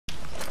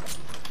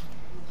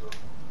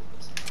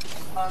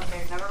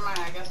Never mind,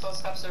 I guess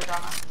those cups are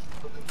gone.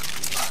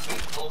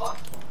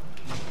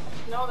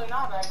 No, they're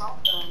not. I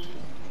bought them.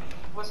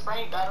 With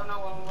Frank, I don't know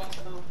when we went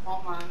to the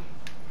Walmart.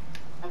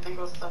 I think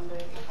it was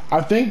Sunday.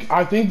 I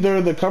think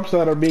they're the cups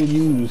that are being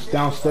used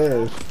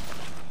downstairs.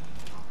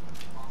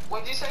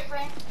 What'd you say,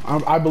 Frank?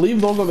 I believe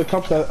those are the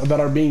cups that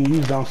are being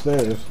used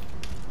downstairs.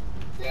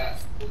 Yeah.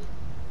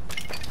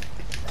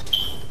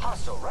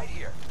 Hostile right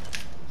here.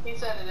 He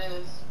said it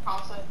is.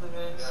 Tom said it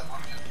is.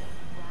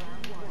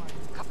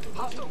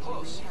 Hostile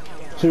close.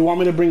 So you want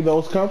me to bring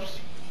those cups?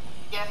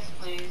 Yes,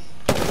 please.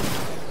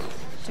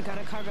 Took out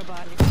a cargo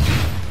bot.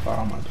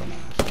 Oh my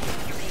goodness.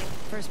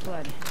 First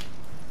blood.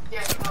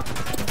 Yeah,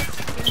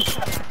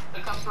 the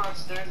cups were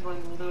upstairs when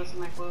Lewis and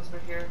my clothes were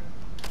here.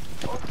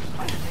 Oh,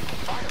 I'm taking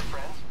fire,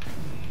 friends.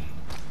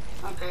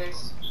 Okay.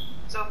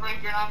 So,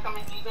 Frank, you're not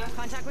coming either?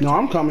 Contact with No,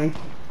 I'm coming.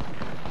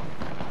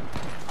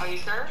 Are you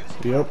sure?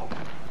 Yep.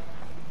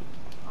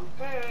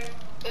 Okay.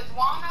 Is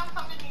Juan not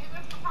coming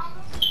either for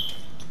promise?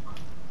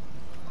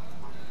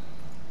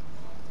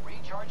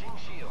 Recharging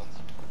shields.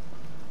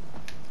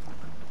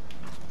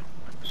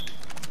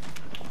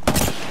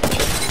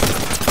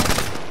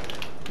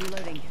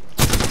 Reloading.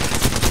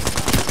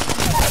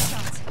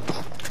 Shots.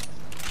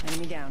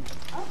 Enemy down.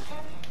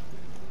 Okay.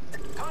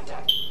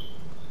 Contact.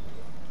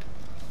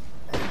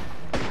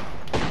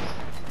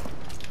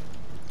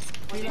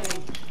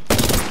 Reloading.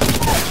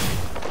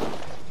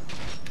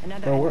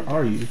 Another. Bro, where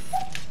are you?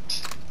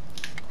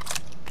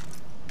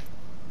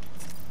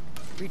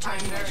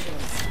 Recharging their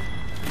shields.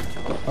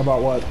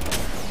 About what?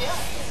 Yeah.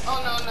 Oh,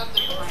 no,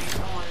 nothing, Frank.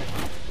 Don't worry.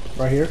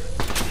 Right here?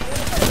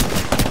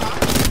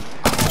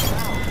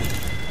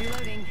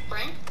 Reloading.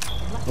 Frank?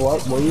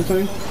 What are you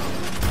saying?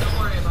 Don't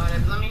worry about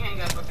it. Let me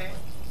hang up, okay?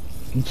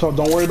 So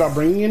don't worry about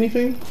bringing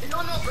anything?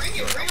 No, bring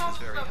it. Bring all the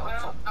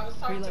stuff. I was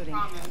talking Reloading. to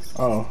Promise.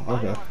 Oh,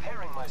 okay. I'm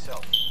repairing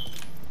myself.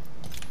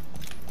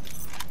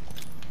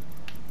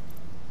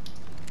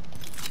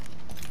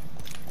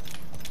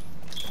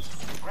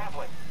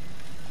 Grappling.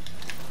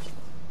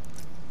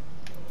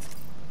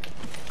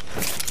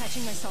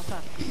 Patching myself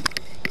up.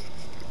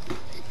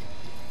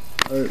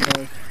 Alright,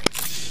 bye.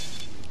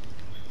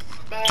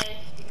 Bye.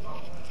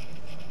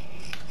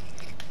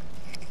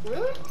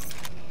 Really?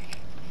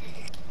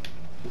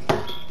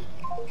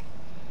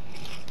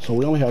 So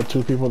we only had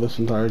 2 people this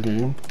entire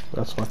game?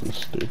 That's fucking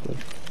stupid.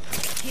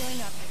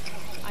 Healing up.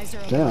 Eyes are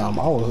open. Damn,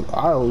 I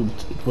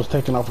was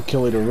taking off a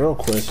kill leader real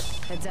quick.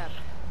 Heads up.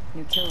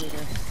 New kill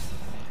leader.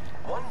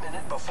 1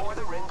 minute before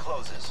the ring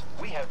closes.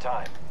 We have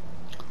time.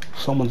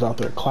 Someone's out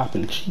there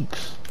clapping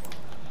cheeks.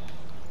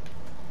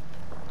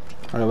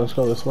 Alright, let's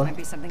go this way. Might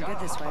be something good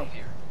this way.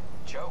 Here.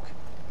 Choke.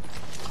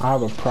 I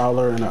have a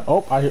prowler and a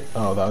oh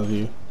that was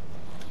you.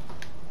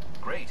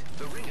 Great.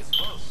 The ring is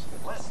close.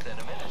 Less than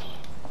a minute.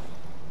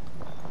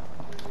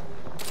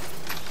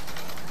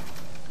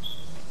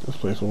 This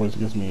place always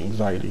gives me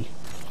anxiety.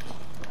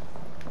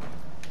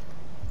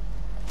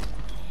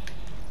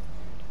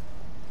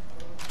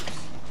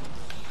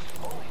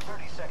 Only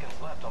 30 seconds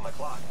left on the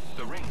clock.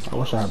 The ring's I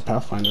wish I had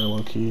Pathfinder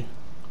low key.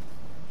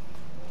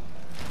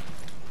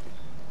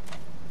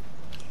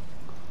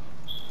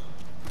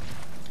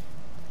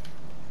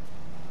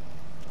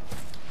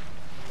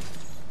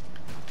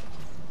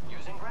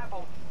 using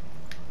grapple.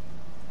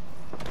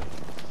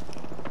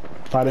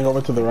 Fighting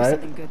over to the right.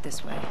 Something good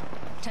this way.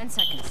 10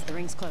 seconds. The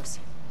ring's close.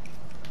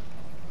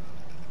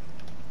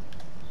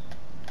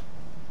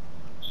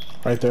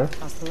 Right there.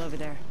 Hostile over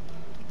there.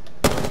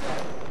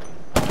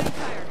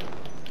 Fire.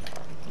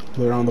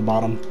 They're on the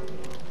bottom.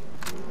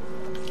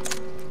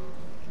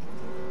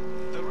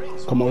 The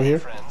ring's Come over here.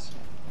 friends.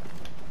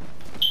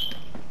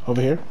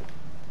 Over here.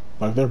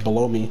 Like they're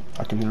below me.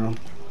 I can hear them.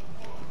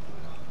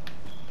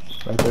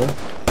 Right there.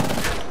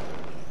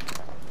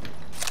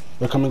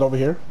 They're coming over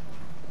here.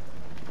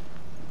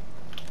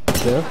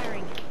 There.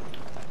 Firing.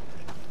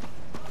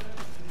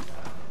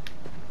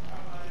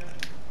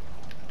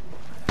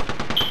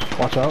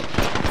 Watch out.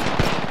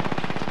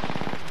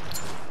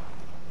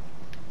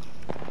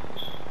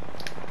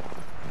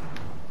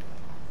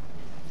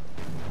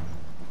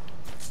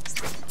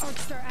 Arc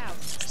star out.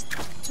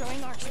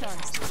 Throwing arc star.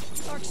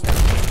 Arc star.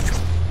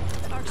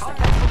 Arc star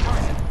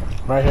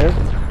out. Right here.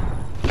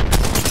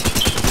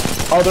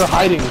 Oh, they're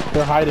hiding.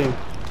 They're hiding.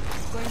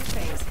 Going to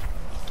phase.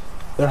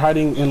 They're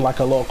hiding in like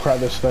a little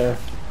crevice there.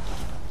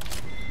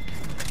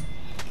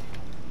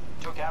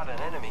 Took out an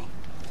enemy.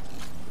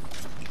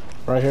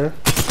 Right here.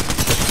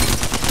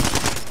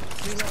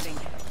 Reloading.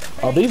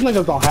 Oh, these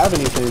niggas don't have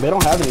anything. They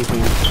don't have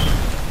anything.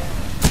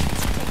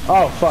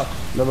 Oh, fuck.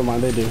 Never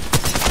mind, they do.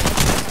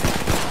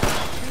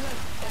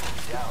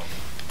 Down.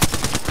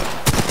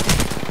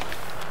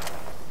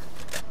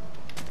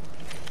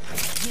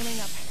 Healing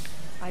up.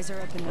 Eyes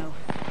are open though.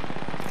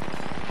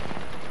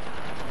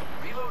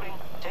 Reloading.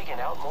 Taking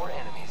out more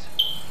enemies.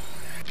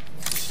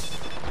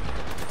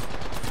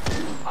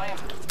 I am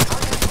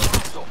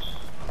hostile.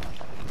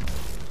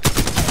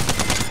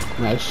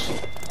 Nice.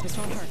 This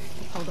won't hurt.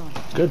 Hold on.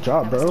 Good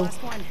job, That was the bro.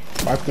 last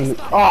one.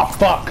 Oh,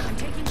 fuck. I'm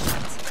taking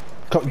shots.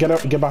 Get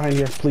up, get behind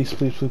here, please,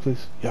 please, please,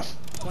 please. Yes.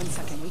 1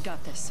 second, we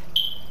got this.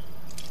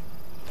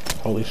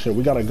 Holy shit,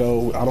 we gotta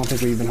go. I don't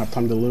think we even have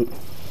time to loot.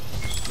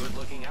 Good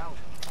looking out.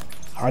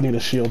 I need a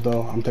shield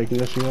though. I'm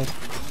taking a shield.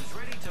 Who's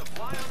ready to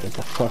fly on Get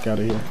the fuck out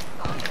of here.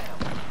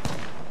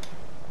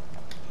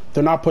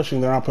 They're not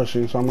pushing,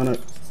 so I'm gonna...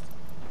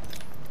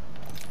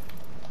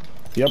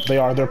 Yep, they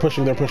are. They're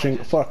pushing.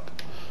 Fuck.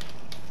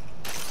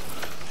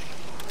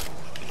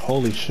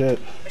 Holy shit.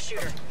 A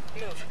shooter,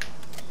 move.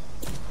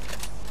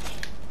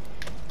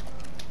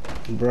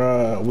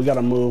 Bruh, we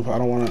gotta move. I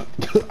don't wanna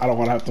I don't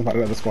wanna have to fight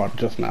another squad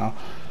just now.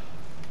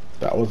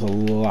 That was a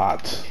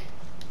lot.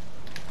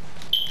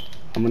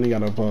 I'm running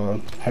out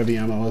of heavy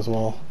ammo as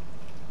well.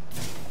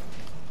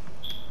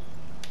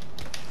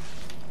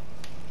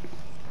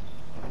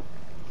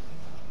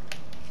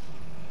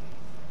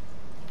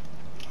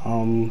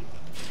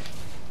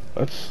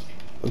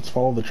 Let's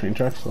follow the train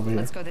tracks over here.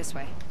 Let's go this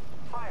way.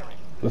 firing.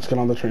 Let's get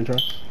on the train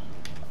tracks.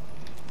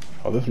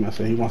 Oh, this man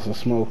said he wants to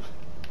smoke.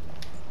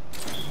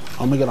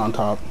 I'm gonna get on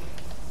top.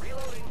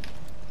 Reloading.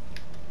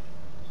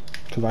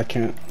 Cause I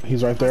can't.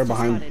 He's right there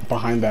behind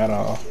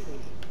that.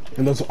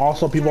 And there's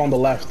also people on the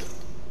left.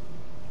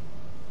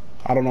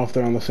 I don't know if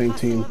they're on the same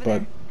team,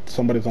 but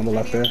somebody's on the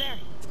left there.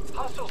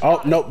 Hostile Oh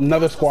spotted. nope,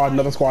 another squad.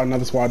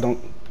 Don't.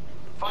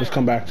 Just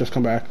come back.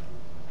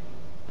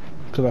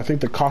 Cause I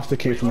think the Costa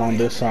came from on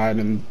this side,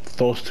 and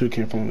those two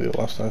came from the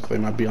left side. So they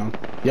might be on.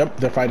 Yep,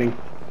 they're fighting.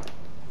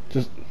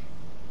 Just.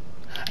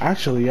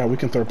 Actually, yeah, we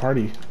can third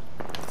party.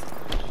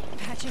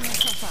 Patching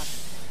myself up.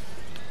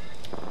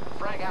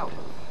 Frag out.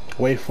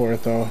 Wait for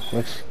it though.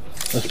 Let's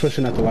push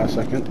in at the last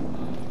second.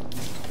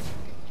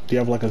 Do you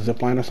have like a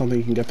zip line or something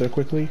you can get there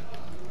quickly?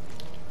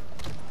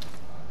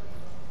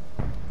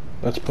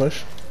 Let's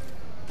push.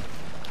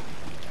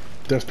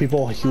 There's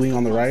people healing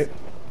on the right.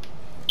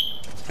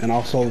 And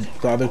also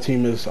the other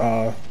team is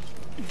Patching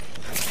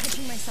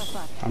myself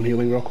up. I'm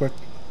healing real quick.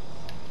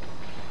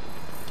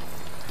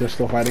 They're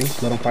still fighting.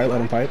 Let them fight, Let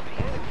them fight.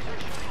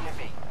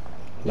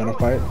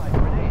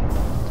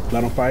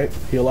 Let them fight.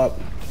 Heal up.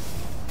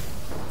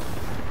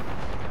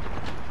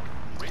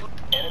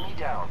 Enemy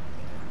down.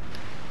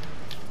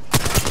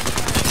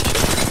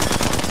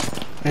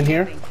 In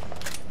here.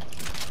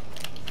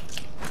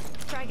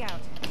 Frag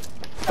out.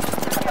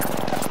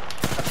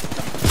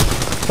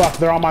 Fuck,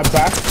 they're on my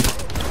back.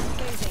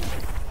 Phasing.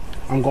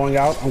 I'm going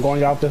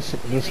out this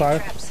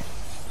side. Traps.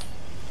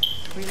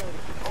 Reloading.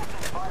 Open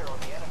fire on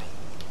the enemy.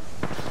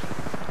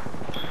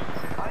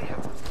 I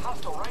have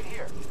hostile right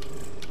here.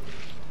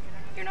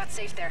 You're not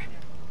safe there.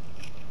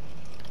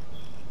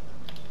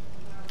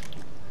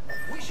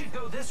 We should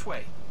go this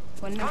way.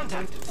 1 minute.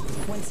 Contact.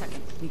 1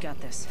 second, we got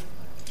this.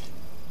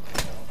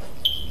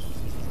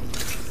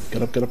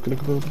 Get up.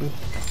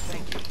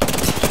 Thank you.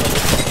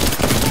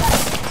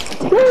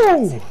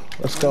 Woo!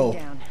 Let's go.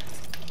 Down.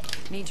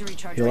 Need to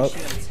recharge You're my up.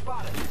 shields.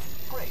 Spotted.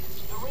 Great.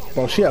 The ring is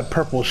Bro, she had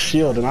purple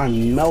shield and I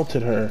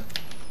melted her.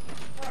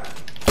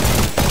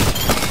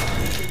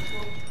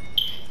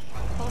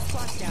 Whole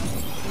squad's down. We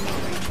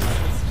need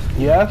reinforcements.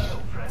 Yes?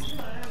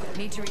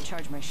 Need to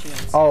recharge my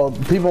shields. Oh,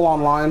 people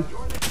online.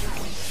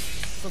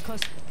 We're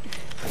close.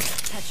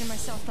 Patching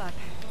myself up.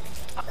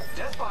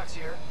 death box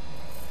here.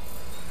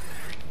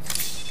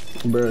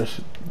 Bro,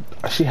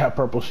 she had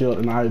purple shield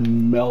and I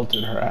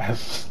melted her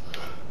ass.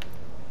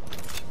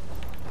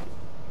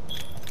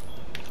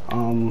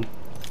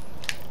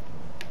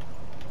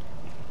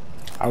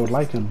 I would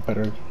like him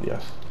better,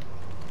 yes.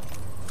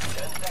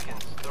 10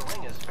 seconds. The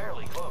ring is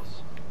fairly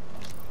close.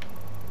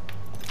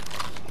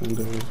 And,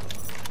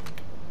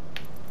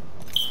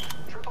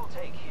 Triple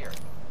take here.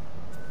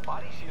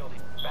 Body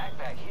shielding.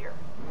 Backpack here.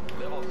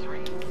 Level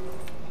 3.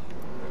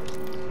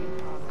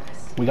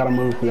 we gotta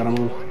move. This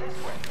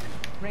way.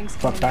 Rings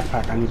Fuck, coming.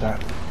 backpack, I need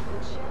that.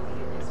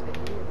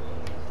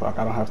 Fuck,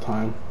 I don't have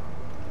time.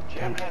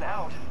 Jam pen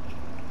out.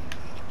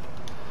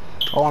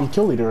 Oh, I'm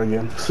kill leader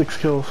again. 6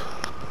 kills.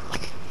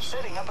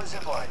 Setting up a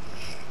zipline.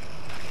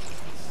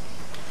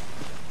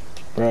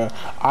 Bruh,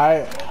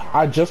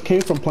 I just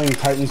came from playing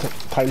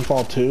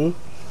Titanfall 2,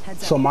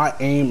 Heads so up. my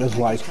aim is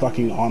like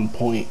fucking on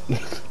point.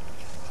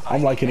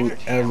 I'm like hitting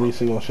every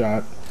single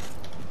shot.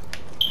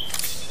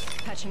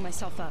 Patching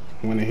myself up.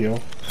 I'm gonna heal.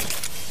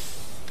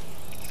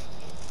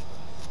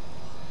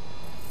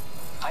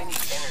 I need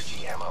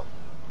energy ammo.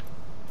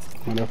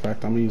 Matter of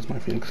fact, I'm gonna use my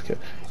Phoenix kit.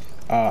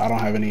 I don't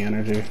have any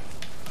energy.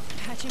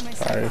 Patching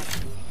myself Sorry. up.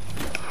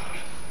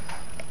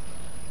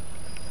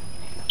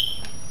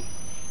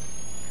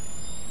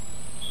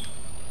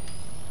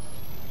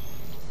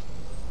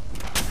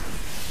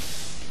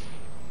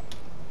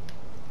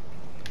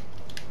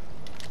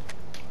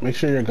 Make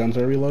sure your guns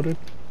are reloaded.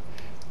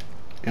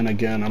 And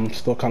again, I'm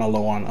still kind of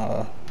low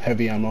on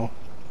heavy ammo.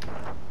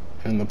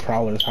 And the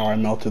Prowler is how I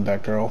melted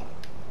that girl.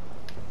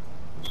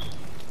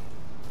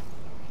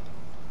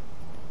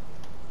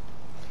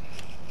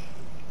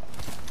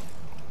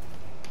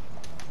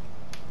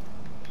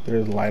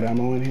 There's light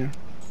ammo in here.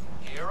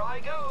 Here I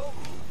go.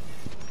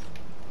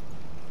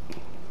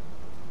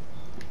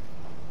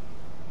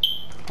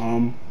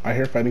 I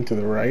hear fighting to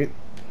the right.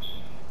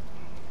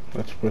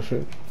 Let's push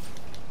it.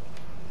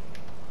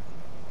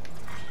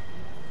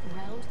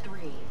 Round 3,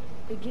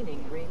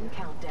 beginning ring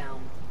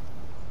countdown.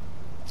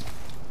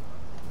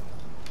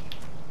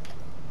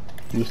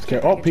 You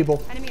scared? Oh,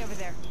 people. Enemy over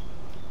there.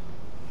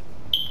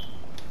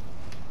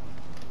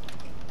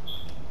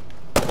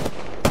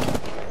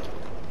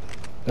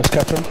 Let's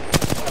catch him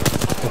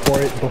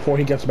before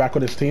he gets back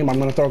with his team. I'm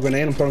gonna throw a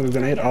grenade. I'm throwing a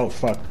grenade. Oh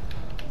fuck!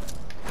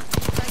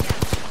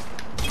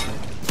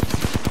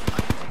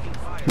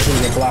 He's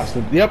gonna get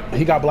blasted. Yep,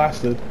 he got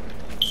blasted,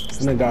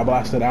 and then got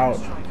blasted out.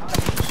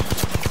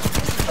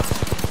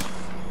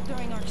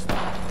 Throwing arc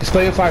star.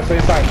 Stay inside. Stay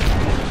inside.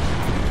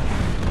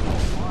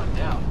 Squad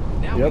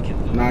down. Now we Yep.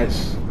 can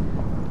Nice.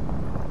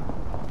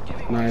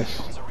 giving Nice.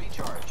 shields a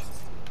recharge.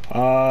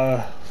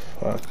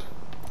 Fuck.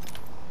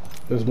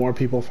 There's more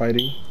people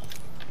fighting.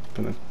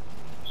 Gonna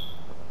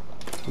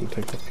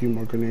take a few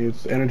more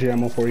grenades. Energy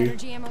ammo for you.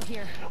 Energy ammo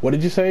here. What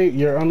did you say?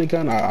 Your only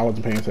gun? I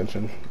wasn't paying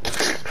attention.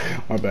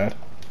 My bad.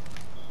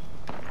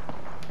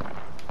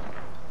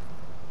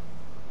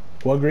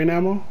 What green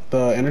ammo?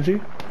 The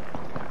energy?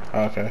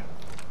 Okay.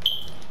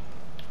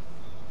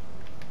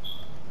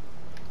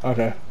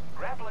 Okay.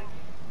 Grappling.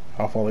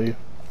 I'll follow you.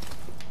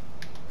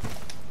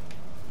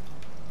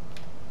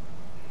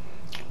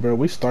 Bro,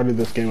 we started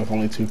this game with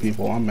only 2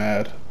 people. I'm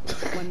mad.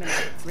 1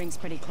 minute. Ring's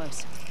pretty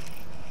close.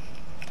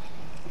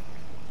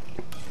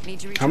 Need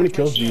to How many recharge my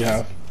kills do you shields.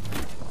 have?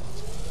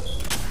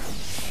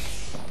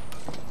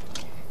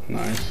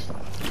 Nice.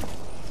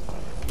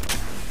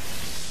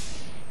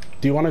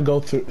 Do you want to go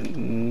through?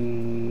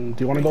 Do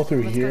you want to go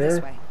through Let's go this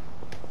here? way.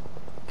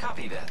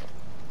 Copy that.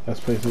 Let's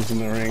place this in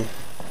the ring.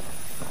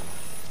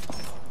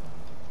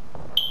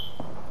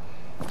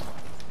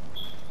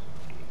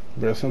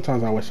 Bro,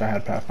 sometimes I wish I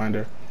had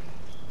Pathfinder.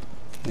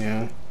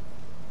 Yeah,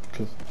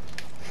 cause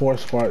 4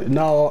 squad.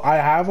 No, I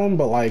have them,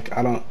 but like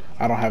I don't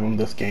have them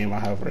this game. I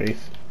have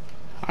Wraith.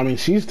 I mean,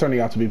 she's turning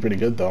out to be pretty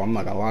good though. I'm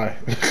not gonna lie.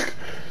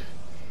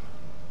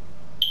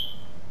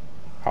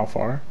 How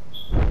far?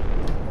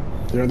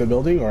 They're in the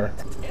building, or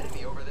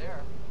Enemy over there.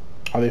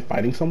 are they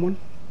fighting someone?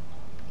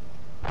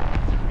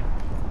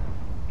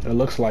 It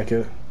looks like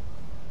it.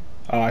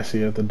 Oh, I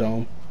see it. The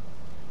dome.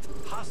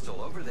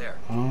 Hostile over there.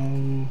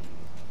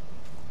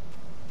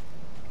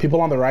 People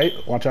on the right.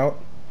 Watch out.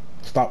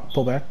 Stop.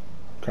 Pull back.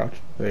 Crouch.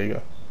 There you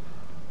go.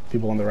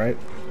 People on the right.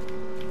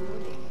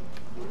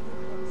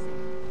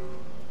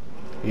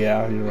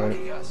 Yeah, you're right.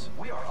 Lucky us.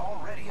 We are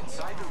already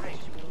inside the ring.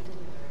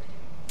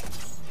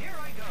 Here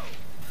I go.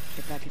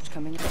 The package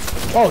coming.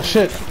 Oh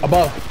shit!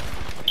 Above.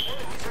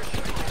 Enemies are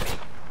shooting at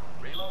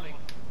me. Reloading.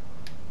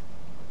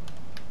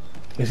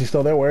 Is he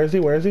still there? Where is he?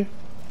 Where is he?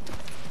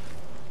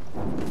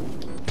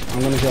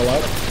 I'm gonna heal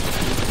up.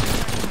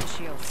 My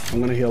shields. I'm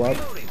gonna heal up.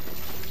 Reloading.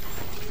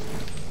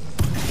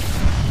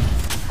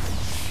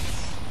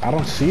 I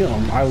don't see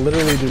him. I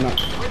literally do not.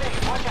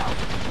 Grenade, watch out.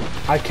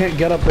 I can't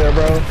get up there,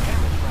 bro.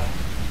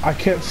 I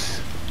can't.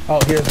 Oh,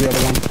 here's the other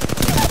one.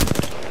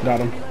 Got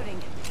him.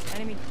 Reloading.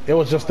 Enemy. It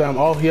was just them.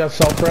 Oh, he has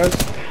self-res.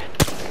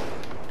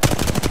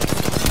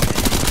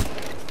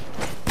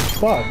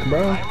 Fuck,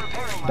 bro. I'm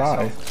repairing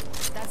Die.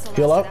 myself. That's the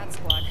Heal last up. of that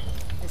squad.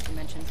 This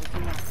dimension's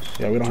looking up.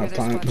 Yeah, we don't Two have other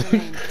time. squads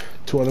remain.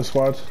 2 other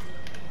squads.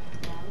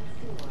 Round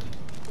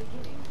 4,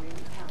 beginning ring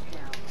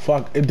countdown.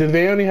 Fuck. Did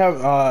they only have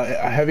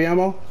heavy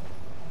ammo?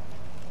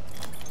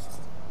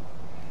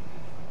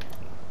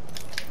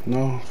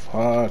 No.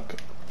 Fuck.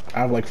 I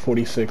have like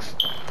 46.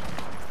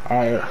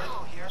 Alright.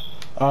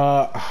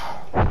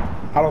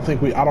 I don't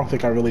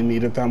think I really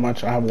need it that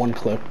much. I have 1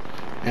 clip,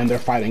 and they're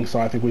fighting, so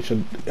I think we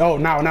should. Oh,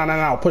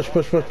 now! Push!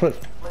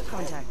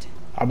 Contact.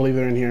 I believe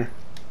they're in here.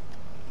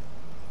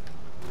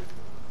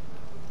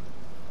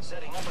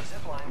 Setting up a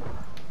zip line.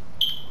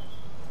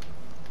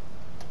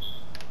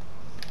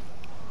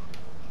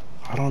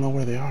 I don't know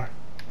where they are.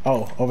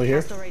 Oh, over here.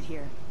 Hostile right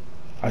here.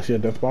 I see a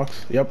death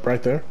box. Yep,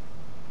 right there.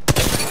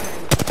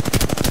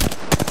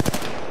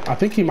 I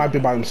think he might be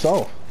by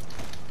himself.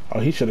 Oh,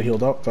 he should have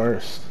healed up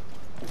first.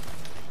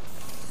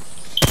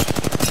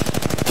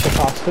 The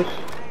caustic.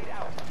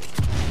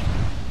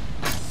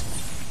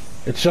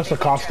 It's just a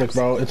caustic,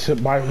 bro. It's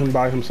hit by him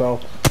by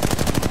himself.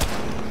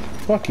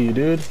 Fuck you,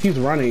 dude. He's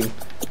running.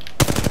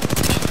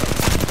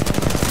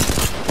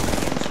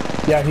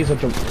 Yeah, he's a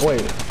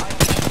wait.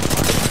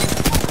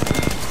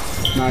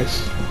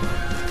 Nice.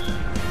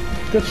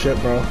 Good shit,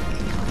 bro.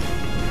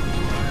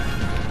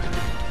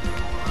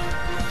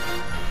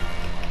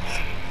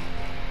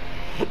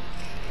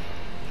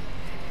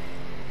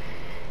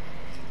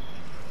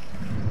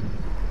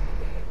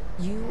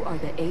 You are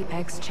the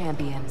Apex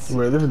champions.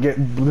 Bro,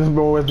 this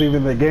bro wasn't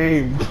even the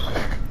game.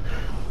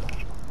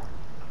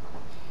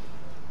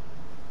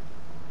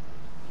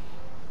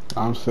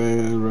 I'm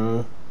saying,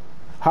 bro.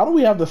 How do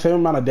we have the same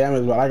amount of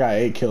damage, but I got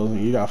 8 kills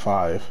and you got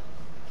 5?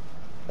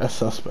 That's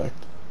suspect.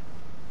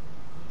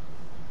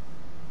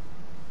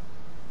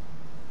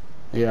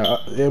 Yeah,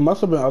 it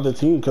must have been other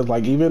team, because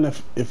like even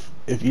if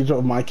each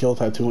of my kills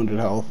had 200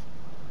 health,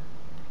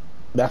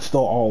 that's still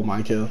all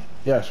my kills.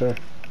 Yeah, sure.